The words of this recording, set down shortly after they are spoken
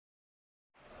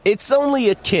It's only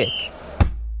a kick,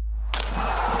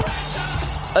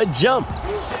 a jump,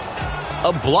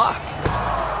 a block.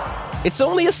 It's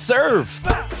only a serve.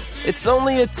 It's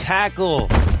only a tackle,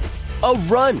 a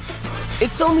run.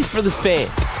 It's only for the fans.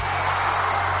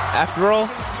 After all,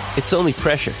 it's only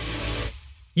pressure.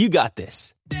 You got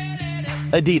this.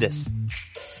 Adidas.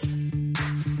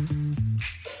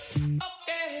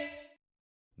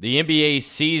 The NBA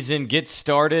season gets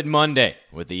started Monday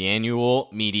with the annual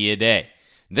Media Day.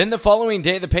 Then the following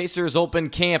day, the Pacers open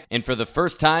camp, and for the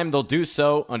first time, they'll do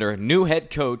so under new head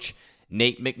coach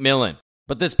Nate McMillan.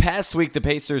 But this past week, the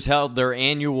Pacers held their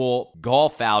annual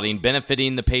golf outing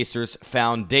benefiting the Pacers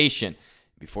Foundation.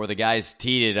 Before the guys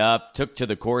teed it up, took to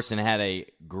the course, and had a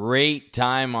great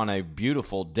time on a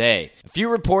beautiful day. A few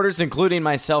reporters, including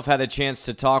myself, had a chance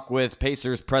to talk with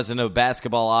Pacers President of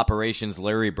Basketball Operations,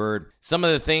 Larry Bird. Some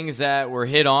of the things that were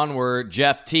hit on were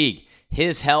Jeff Teague,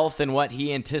 his health and what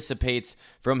he anticipates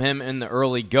from him in the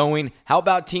early going. How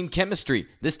about team chemistry?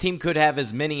 This team could have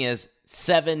as many as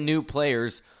 7 new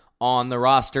players on the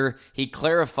roster. He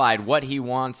clarified what he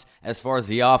wants as far as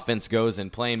the offense goes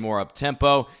and playing more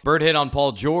up-tempo. Bird hit on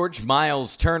Paul George,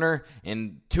 Miles Turner,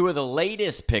 and 2 of the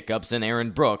latest pickups in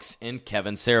Aaron Brooks and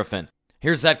Kevin Seraphin.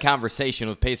 Here's that conversation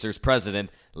with Pacers president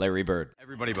Larry Bird.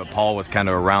 Everybody but Paul was kind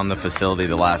of around the facility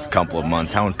the last couple of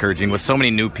months. How encouraging, with so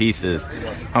many new pieces,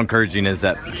 how encouraging is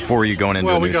that for you going into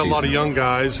a new season? Well, we got a lot of young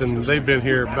guys, and they've been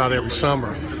here about every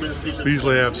summer. We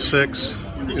usually have 6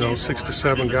 to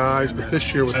 7 guys, but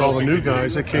this year with all the new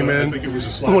guys, they came in, they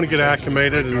want to get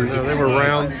acclimated, and they were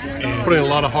around, putting in a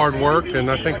lot of hard work,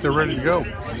 and I think they're ready to go.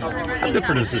 How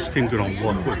different is this team going to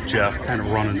work with Jeff, kind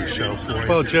of running the show for you?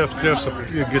 Well, Jeff's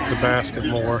he'll get the basket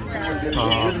more.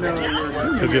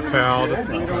 He'll get fouled,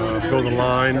 go to the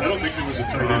line,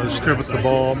 distribute the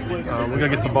ball. We got to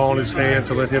get the ball in his hands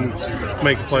and let him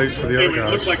make plays for the other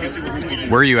guys.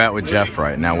 Where are you at with Jeff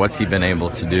right now? What's he been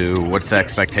able to do? What's the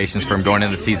expectations for him going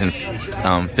into the season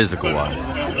physical-wise?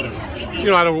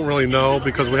 I don't really know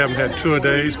because we haven't had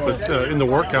 2-a-days, but in the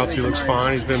workouts he looks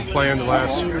fine. He's been playing the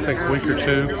last, week or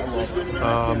 2.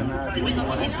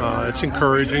 It's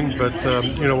encouraging, but,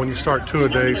 when you start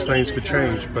 2-a-days, things could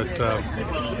change. But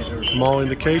from all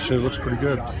indication, it looks pretty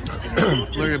good.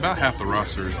 Larry, about half the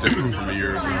roster is different from a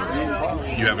year ago.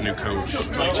 You have a new coach.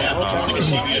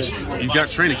 You've got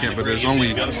training camp, but there's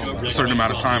only a certain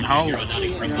amount of time. How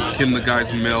can the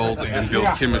guys meld and build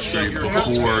chemistry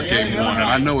before game 1? And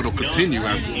I know it'll continue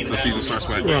after the season starts,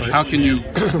 but how can you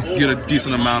get a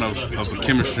decent amount of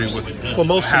chemistry with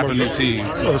half a new team?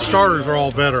 Well, the starters are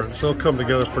all veterans. They'll come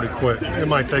together pretty quick. It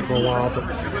might take them a while,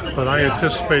 but I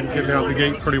anticipate getting out the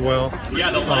gate pretty well.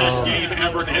 There's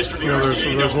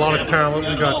a lot of talent.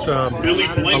 We got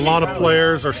a lot of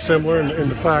players are similar in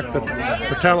the fact that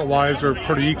the talent-wise are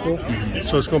pretty equal.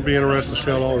 So it's going to be interesting to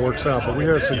see how it all works out. But we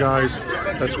have some guys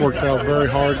that's worked out very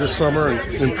hard this summer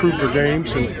and improved their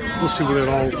games, and we'll see where that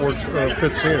all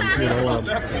fits in.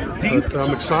 But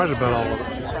I'm excited about all of it.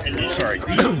 Sorry.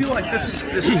 Do you feel like this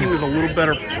team is a little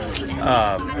better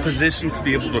positioned to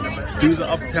be able to do the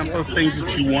up-tempo things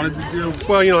that you wanted to do?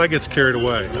 Well, that gets carried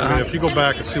away. I mean, if you go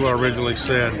back and see what I originally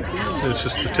said, it's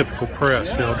just the typical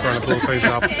press, trying to blow things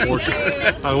out of proportion.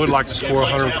 I would like to score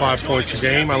 105 points a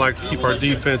game. I like to keep our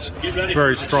defense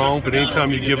very strong, but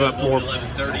anytime you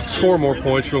score more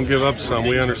points, you're going to give up some.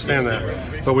 We understand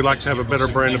that. But we like to have a better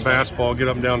brand of basketball, get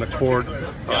up and down the court,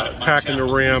 attacking the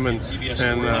rim, and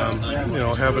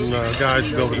having guys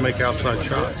be able to make outside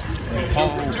shots. Paul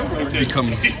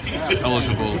becomes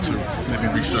eligible to maybe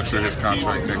restructure his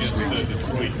contract next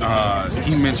week.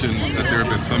 He mentioned that there have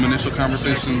been some initial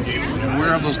conversations. Where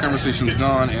have those conversations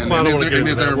gone? And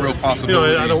is there a real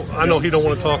possibility? I know he don't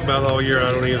want to talk about it all year.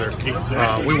 I don't either.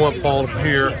 We want Paul to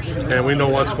appear, and we know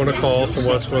what's going to cost and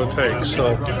what it's going to take.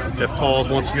 So if Paul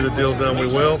wants to get a deal done, we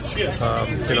will.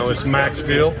 It's max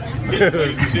deal.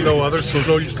 No other, so there's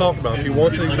no use talking about it. If he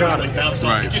wants it, he's got it.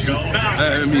 Right.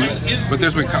 But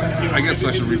there's been, has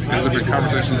there been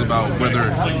conversations about whether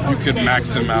you could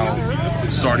max him out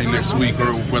starting next week,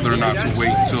 or whether or not to wait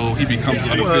until he becomes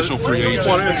an official free agent?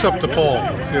 Well, it's up to Paul.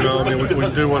 We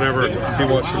can do whatever he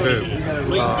wants to do.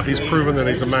 He's proven that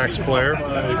he's a max player.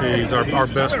 He's our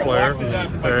best player,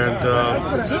 and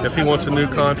if he wants a new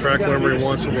contract, whatever he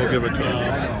wants, we'll give it to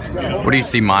him. What do you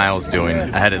see Miles doing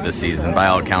ahead of the season? By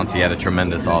all accounts, he had a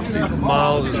tremendous offseason.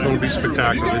 Miles is going to be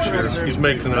spectacular this year. He's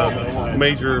making a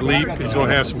major leap. He's going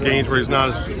to have some games where he's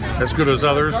not as good as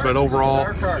others, but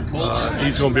overall,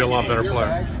 he's going to be a lot better player.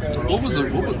 What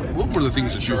were the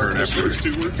things that you heard after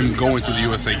him going to the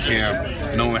USA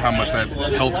camp, knowing how much that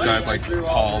helped guys like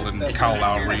Paul and Kyle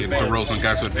Lowry and DeRozan,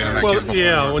 guys who had been in that Well, camp before.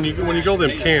 yeah, when you go to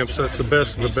them camps, that's the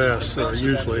best of the best.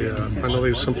 Usually, I know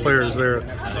there's some players there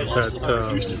that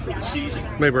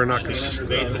maybe are not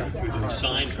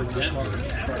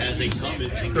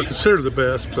they're considered the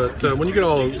best, but when you get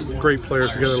all the great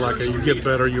players together like that, you get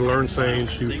better, you learn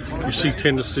things, you see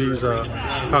tendencies,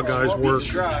 how guys work,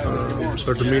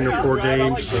 their demeanor for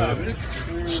games.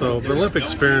 So the Olympic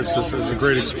experience is a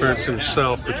great experience in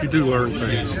itself, but you do learn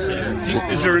things.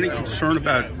 Is there any concern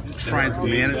about trying to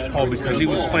manage Paul because he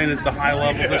was playing at the high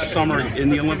level this summer in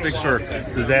the Olympics, or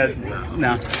does that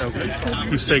no? Okay.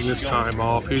 He's taking his time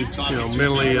off. He,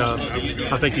 mentally,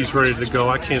 I think he's ready to go.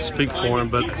 I can't speak for him,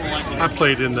 but I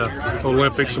played in the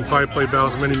Olympics and probably played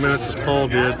about as many minutes as Paul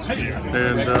did.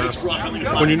 And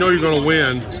when you know you're going to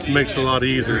win, it makes it a lot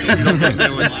easier. So you don't get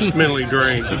mentally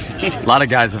drained. A lot of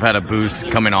guys have had a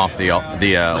boost coming off the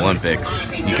Olympics.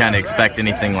 You kind of expect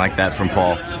anything like that from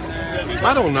Paul?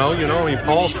 I don't know.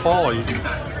 Paul's Paul. He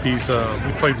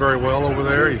played very well over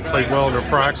there. He played well in their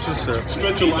practice.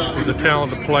 He's a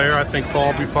talented player. I think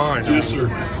Paul will be fine.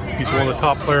 He's one of the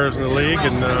top players in the league,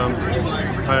 and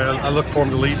I look for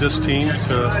him to lead this team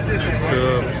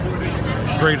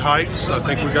to great heights. I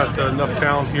think we got enough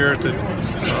talent here to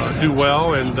do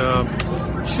well, and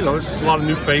it's a lot of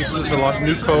new faces, a lot of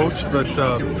new coach, but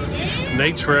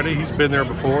Nate's ready. He's been there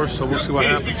before, so we'll see what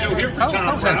happens.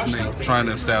 How has Nate trying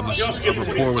to establish a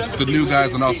rapport with the new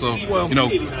guys and also,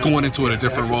 going into it a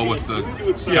different role with the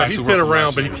guys he's been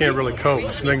around, but he can't really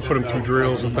coach. They can put him through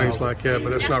drills and things like that, but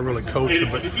that's not really coaching.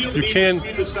 But you can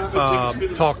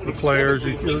talk to the players,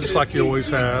 just like he always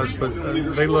has, but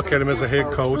they look at him as a head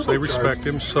coach. They respect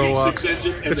him, so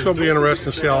it's going to be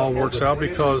interesting to see how it all works out,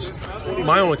 because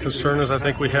my only concern is I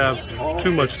think we have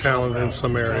too much talent in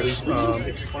some areas.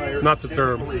 Not that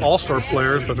they're all-star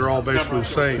players, but they're all basically the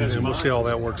same, and we'll see how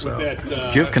that works out. Do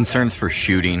you have concerns for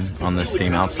shooting on this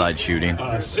team, outside shooting?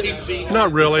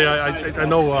 Not really. I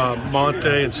know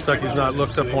Monte and Stuckey's not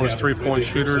looked up on his three-point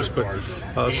shooters, but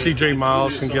C.J.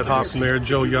 Miles can get hot from there.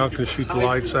 Joe Young can shoot the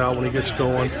lights out when he gets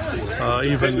going.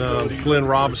 Even Glenn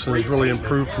Robinson has really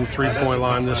improved from three-point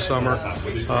line this summer.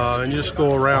 And you just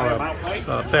go around.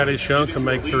 Thaddeus Young can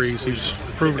make threes. He's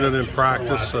proven it in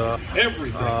practice.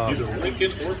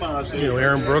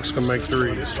 Aaron Brooks can make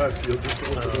threes.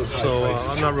 So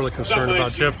I'm not really concerned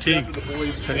about Jeff Teague.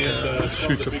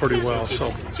 Shoots it pretty well.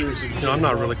 So I'm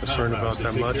not really concerned about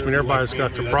that much. Everybody's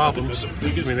got their problems.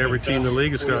 Every team in the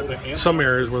league has got some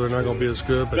areas where they're not going to be as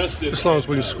good. But as long as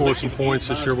we can score some points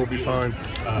this year, we'll be fine.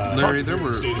 Larry, there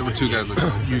were two guys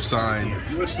that you signed,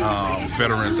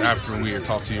 veterans, after we had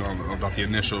talked to you about the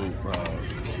initial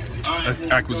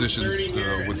acquisitions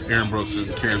with Aaron Brooks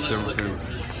and Karen Silverfield.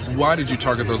 Why did you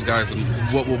target those guys, and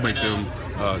what will make them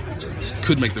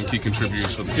could make them key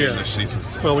contributors for the team this season?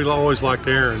 Well, we always liked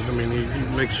Aaron. He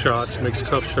makes shots, makes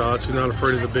tough shots. He's not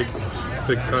afraid of the big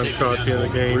time shot at the end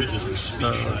of the game.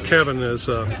 Kevin is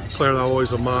a player that I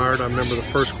always admired. I remember the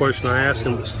first question I asked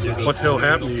him, what the hell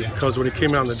happened to you? Because when he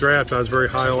came out in the draft, I was very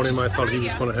high on him. I thought he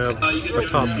was going to have a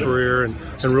top career and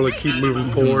really keep moving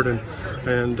forward.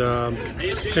 And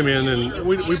came in, and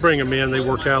we bring him in. They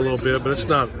work out a little bit, but it's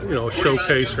not a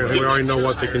showcase or anything. We already know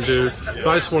what they can do. But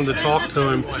I just wanted to talk to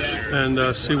him and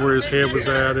see where his head was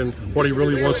at and what he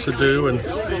really wants to do. And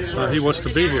he wants to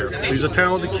be here. He's a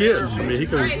talented kid. He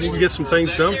can get some things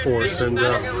done for us, and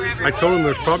I told him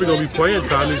there's probably going to be playing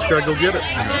time. He's got to go get it.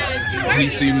 He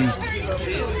seemed.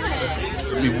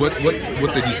 What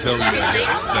did he tell you? I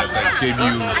guess that gave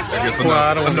you. Enough. Well,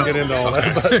 I don't want to get into all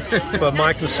that, but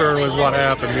my concern was what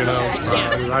happened.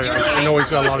 I know he's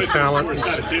got a lot of talent. He's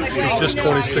just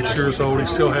 26 years old. He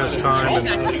still has time,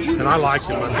 and I like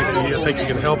him. I think he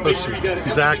can help us.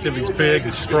 He's active. He's big.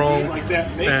 He's strong,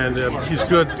 and he's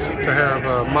good to have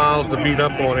Miles to beat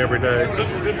up on every day.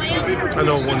 I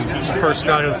know when the first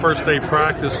got here, the first day of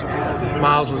practice,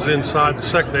 Miles was inside. The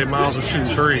second day, Miles was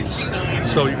shooting threes.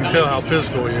 So you can tell how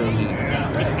physical he is.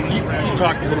 You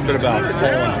talked a little bit about Paul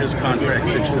and his contract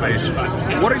situation.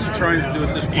 What are you trying to do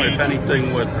at this point, if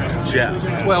anything, with Jeff?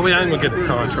 Well, I ain't going to get the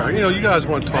contract. You guys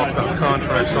want to talk about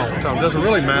contracts all the time. It doesn't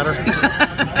really matter.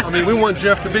 We want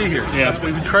Jeff to be here. Yeah.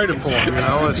 We traded for him,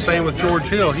 And same with George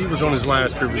Hill. He was on his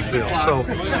last year of his deal. So,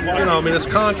 this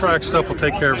contract stuff will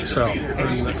take care of itself.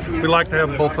 And we like to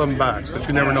have both of them back, but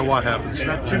you never know what happens.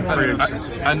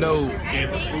 I know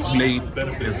Nate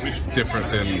is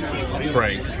different than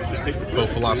Frank,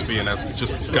 both philosophy and as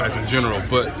just guys in general,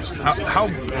 but how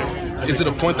is it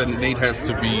a point that Nate has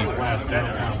to be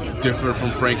different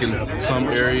from Frank in some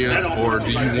areas, or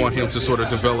do you want him to sort of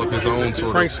develop his own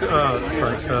sort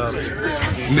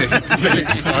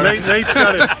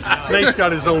Nate's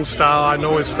got his own style. I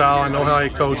know his style. I know how he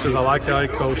coaches. I like how he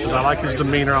coaches. I like his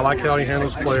demeanor. I like how he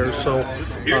handles players. So,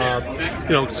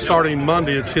 starting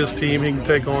Monday, it's his team. He can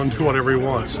take on, do whatever he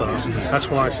wants. That's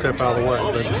when I step out of the way.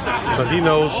 But he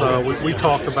knows. We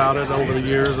talked about it over the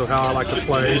years of how I like to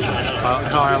play,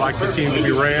 how I like the team to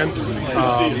be ran.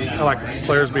 I like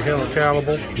players to be held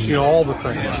accountable. All the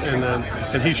things.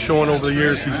 And he's shown over the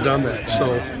years he's done that.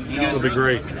 So it'll be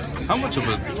great. How much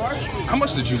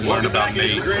did you learn about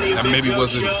Nate that maybe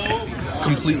wasn't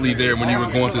completely there when you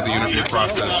were going through the interview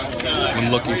process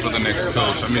when looking for the next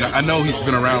coach? I mean, I know he's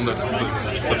been around the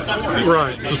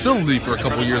facility for a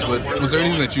couple of years, but was there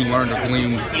anything that you learned or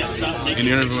gleaned in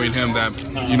interviewing him that,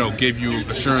 gave you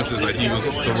assurances that he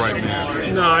was the right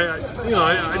man? No,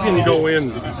 I didn't go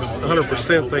in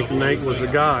 100% thinking Nate was the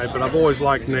guy, but I've always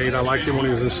liked Nate. I liked him when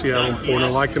he was in Seattle and Portland. I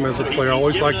liked him as a player. I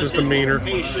always liked his demeanor.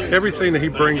 Everything that he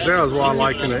brings out is what I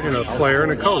like in a player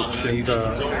and a coach. And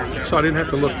so I didn't have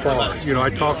to look far. I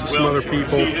talked to some other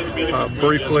people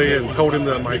briefly and told him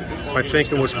that my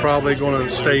thinking was probably going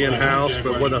to stay in-house,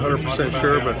 but wasn't 100%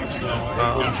 sure. But,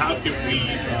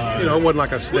 it wasn't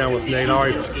like I sat down with Nate. I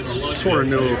already sort of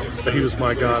knew that he was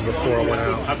my guy before I went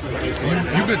out.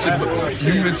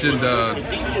 You mentioned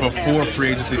before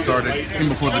free agency started, even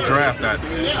before the draft, that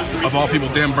of all people,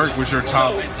 Dan Burke was your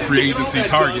top free agency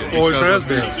target. Always has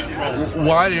been.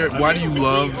 Why do you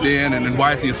love Dan, and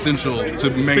why is he essential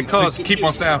to keep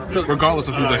on staff, regardless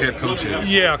of who the head coach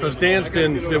is? Yeah, because Dan's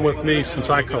been with me since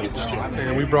I coached,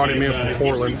 and we brought him in from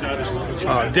Portland.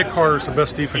 Dick Carter's the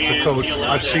best defensive coach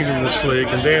I've seen in this league,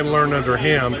 and Dan learned under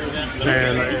him.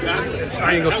 And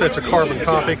I ain't gonna say it's a carbon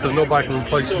copy because nobody can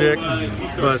replace Dick,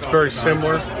 but it's very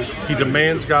similar. He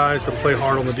demands guys to play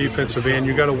hard on the defensive end.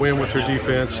 You got to win with your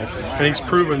defense, and he's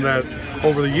proven that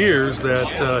over the years that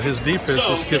his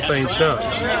defenses get things done.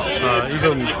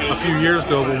 Even a few years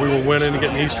ago when we were winning and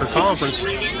getting the Eastern Conference,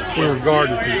 we were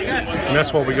guarding people, and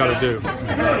that's what we got to do.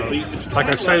 Like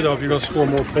I say, though, if you're going to score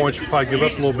more points, you'll probably give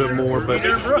up a little bit more,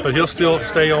 but he'll still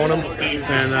stay on them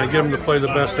and get them to play the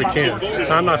best they can.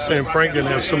 So I'm not saying Frank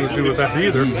didn't have something to do with that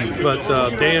either, but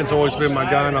Dan's always been my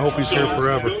guy, and I hope he's here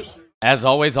forever. As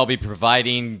always, I'll be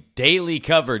providing daily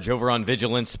coverage over on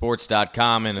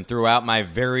VigilanceSports.com and throughout my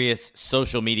various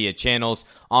social media channels.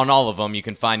 On all of them, you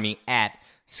can find me at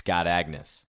Scott Agnes.